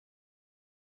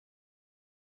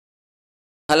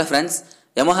Hello friends,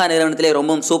 Yamaha நிறுவனத்திலே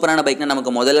ரொம்பவும் சூப்பரான பைக்னா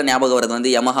நமக்கு முதல்ல ஞாபகம் வரது வந்து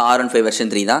Yamaha R15 வெர்ஷன்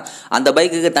 3 தான். அந்த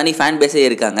பைக்குக்கு தனி ஃபேன் பேஸே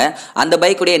இருக்காங்க. அந்த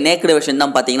பைக்குடைய நேக்கட் வெர்ஷன்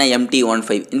தான் பாத்தீங்கன்னா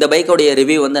MT15. இந்த பைக்கோட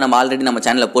ரிவ்யூ வந்து நம்ம ஆல்ரெடி நம்ம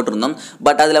சேனல்ல போட்டுருந்தோம்.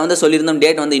 பட் அதுல வந்து சொல்லிருந்தோம்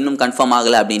டேட் வந்து இன்னும் கன்ஃபார்ம்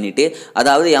ஆகல அப்படினிட்டு.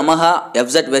 அதாவது Yamaha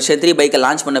FZ வெர்ஷன் 3 பைக்கை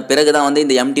லான்ச் பண்ண பிறகு தான் வந்து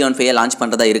இந்த MT15 லான்ச்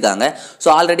பண்றதா இருக்காங்க.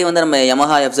 சோ ஆல்ரெடி வந்து நம்ம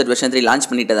Yamaha FZ வெர்ஷன் 3 லான்ச்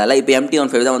பண்ணிட்டதால இப்போ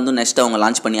MT15 தான் வந்து நெக்ஸ்ட் அவங்க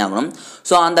லான்ச் பண்ணி ஆகணும்.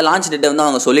 சோ அந்த லான்ச் டேட் வந்து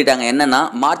அவங்க சொல்லிட்டாங்க என்னன்னா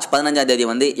மார்ச் 15ஆம்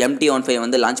தேதி வந்து MT15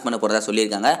 வந்து லான்ச் பண்ண போறதா சொல்லிருக்காங்க.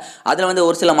 அதுல வந்து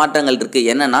ஒரு சில மாற்றங்கள் இருக்கு.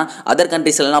 என்னன்னா அதர்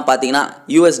கண்ட்ரீஸ்ல எல்லாம் பாத்தீங்கன்னா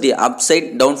USD upside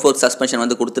down fork suspension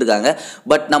வந்து கொடுத்திருக்காங்க.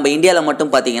 பட் நம்ம இந்தியால மட்டும்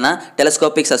பாத்தீங்கன்னா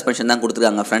டெலஸ்கோபிக் சஸ்பென்ஷன் தான்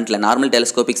கொடுத்திருக்காங்க. ஃப்ரண்ட்ல நார்மல்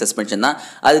டெலஸ்கோபிக் சஸ்பென்ஷன் தான்.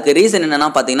 அதுக்கு ரீசன் என்னன்னா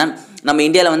பாத்தீங்கன்னா நம்ம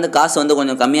இந்தியால வந்து காசு வந்து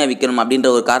கொஞ்சம் கம்மியா விக்கணும் அப்படின்ற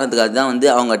ஒரு காரணத்துக்காக தான் வந்து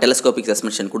அவங்க டெலஸ்கோபிக்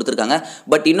சஸ்பென்ஷன் கொடுத்திருக்காங்க.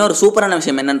 பட் இன்னொரு சூப்பரான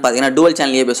விஷயம் என்னன்னு பாத்தீங்கன்னா டுவல்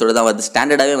சேனல் ஏபிஎஸோட தான் வருது.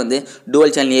 ஸ்டாண்டர்டாவே வந்து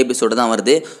டுவல் சேனல் ஏபிஎஸோட தான்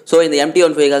வருது. சோ இந்த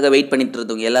MT15க்காக வெயிட் பண்ணிட்டு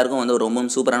இருக்கவங்க எல்லாருக்கும் வந்து ரொம்ப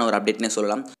சூப்பரான ஒரு அப்டேட்னே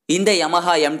சொல்லலாம். இந்த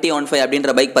Yamaha MT15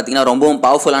 அப்படின்ற பைக் பாத்தீங்கன்னா ரொம்பவும்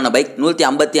பவர்ஃபுல்லான bike.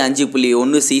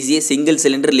 155.1 cc single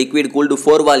cylinder liquid cooled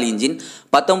 4 வால் engine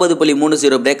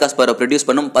 19.30 break horse power produce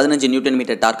பண்ணும். 15 நியூட்டன்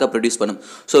மீட்டர் டார்க்கை ப்ரொடியூஸ் பண்ணும்.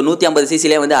 ஸோ 150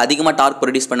 சிசிலே வந்து அதிகமாக டார்க்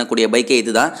ப்ரொடியூஸ் பண்ணக்கூடிய பைக்கே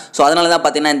இதுதான். ஸோ அதனால தான்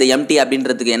பார்த்தீங்கன்னா இந்த MT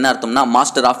அப்படின்றதுக்கு என்ன அர்த்தம்னா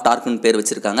மாஸ்டர் ஆஃப் டார்க்னு பேர்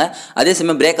வச்சிருக்காங்க. அதே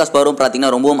சமயம் பிரேக் ஹார்ஸ் பவரும்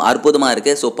பார்த்தீங்கன்னா ரொம்பவும் அற்புதமாக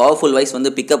இருக்குது. ஸோ பவர்ஃபுல் வைஸ்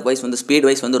வந்து பிக்கப் வைஸ் வந்து ஸ்பீட்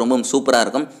வைஸ் வந்து ரொம்பவும் சூப்பராக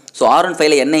இருக்கும். ஸோ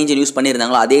R15 என்ன இன்ஜின் யூஸ்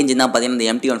பண்ணியிருந்தாங்களோ அதே இன்ஜின் தான் பார்த்தீங்கன்னா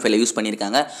இந்த MT15 யூஸ்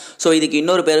பண்ணியிருக்காங்க. ஸோ இதுக்கு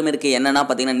இன்னொரு பேரும் இருக்குது. என்னன்னா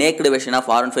பார்த்தீங்கன்னா naked version of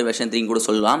R15 version 3 கூட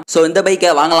சொல்லலாம். ஸோ இந்த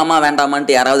பைக்கை வாங்கலாமா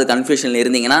வேண்டாமான்ட்டு யாராவது கன்ஃபியூஷனில்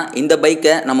இருந்தீங்கன்னா இந்த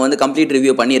பைக்கை நம்ம வந்து கம்ப்ளீட்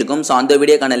ரிவ்யூ பண்ணியிருக்கோம். ஸோ அந்த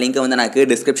வீடியோக்கான லிங்க் வந்து நான்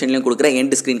டிஸ்கிரிப்ஷன்லையும் கொடுக்குறேன்,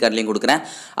 எண்ட் ஸ்க்ரீன் கார்ட்லையும் கொடுக்குறேன்.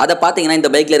 அதை பார்த்தீங்கன்னா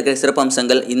இந்த பைக்கில் இருக்கிற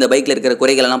சிறப்பம்சங்கள், இந்த பைக்கில் இருக்கிற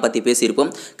குறைகள் எல்லாம் பற்றி பேசியிருப்போம்.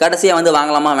 கடைசியாக வந்து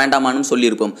வாங்கலாமா வேண்டாமான்னு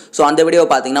சொல்லியிருப்போம். ஸோ அந்த வீடியோ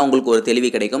பார்த்தீங்கன்னா உங்களுக்கு ஒரு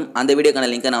தெளிவு கிடைக்கும். அந்த வீடியோக்கான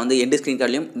லிங்க் நான் வந்து எண்ட் ஸ்க்ரீன்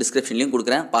கார்ட்லையும் டிஸ்கிரிப்ஷன்லையும்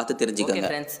கொடுக்குறேன், பார்த்து தெரிஞ்சுக்கோங்க.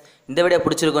 ஃப்ரெண்ட்ஸ், இந்த வீடியோ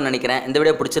பிடிச்சிருக்கும்னு நினைக்கிறேன். இந்த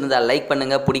வீடியோ பிடிச்சிருந்தா லைக்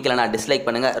பண்ணுங்க, பிடிக்கலனா டிஸ்லைக்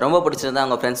பண்ணுங்க, ரொம்ப பிடிச்சிருந்தா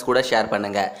உங்கள் ஃப்ரெண்ட்ஸ் கூட ஷேர்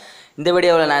பண்ணுங்க. இந்த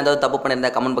வீடியோவில் நான் ஏதாவது தப்பு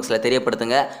பண்ணியிருந்தா கமெண்ட் பாக்ஸில்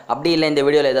தெரியப்படுத்துங்க. அப்படி இல்லை இந்த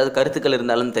வீடியோவில் ஏதாவது கருத்துக்கள்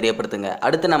இருந்தாலும் தெரியப்படுத்துங்க.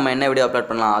 அடுத்து நம்ம என்ன வீடியோ அப்லோட்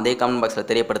பண்ணலாம் அதே கமெண்ட் பாக்ஸில்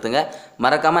தெரியப்படுத்துங்க.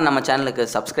 மறக்காமல் நம்ம சேனலுக்கு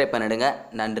சப்ஸ்கிரைப் பண்ணிடுங்க.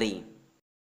 நன்றி.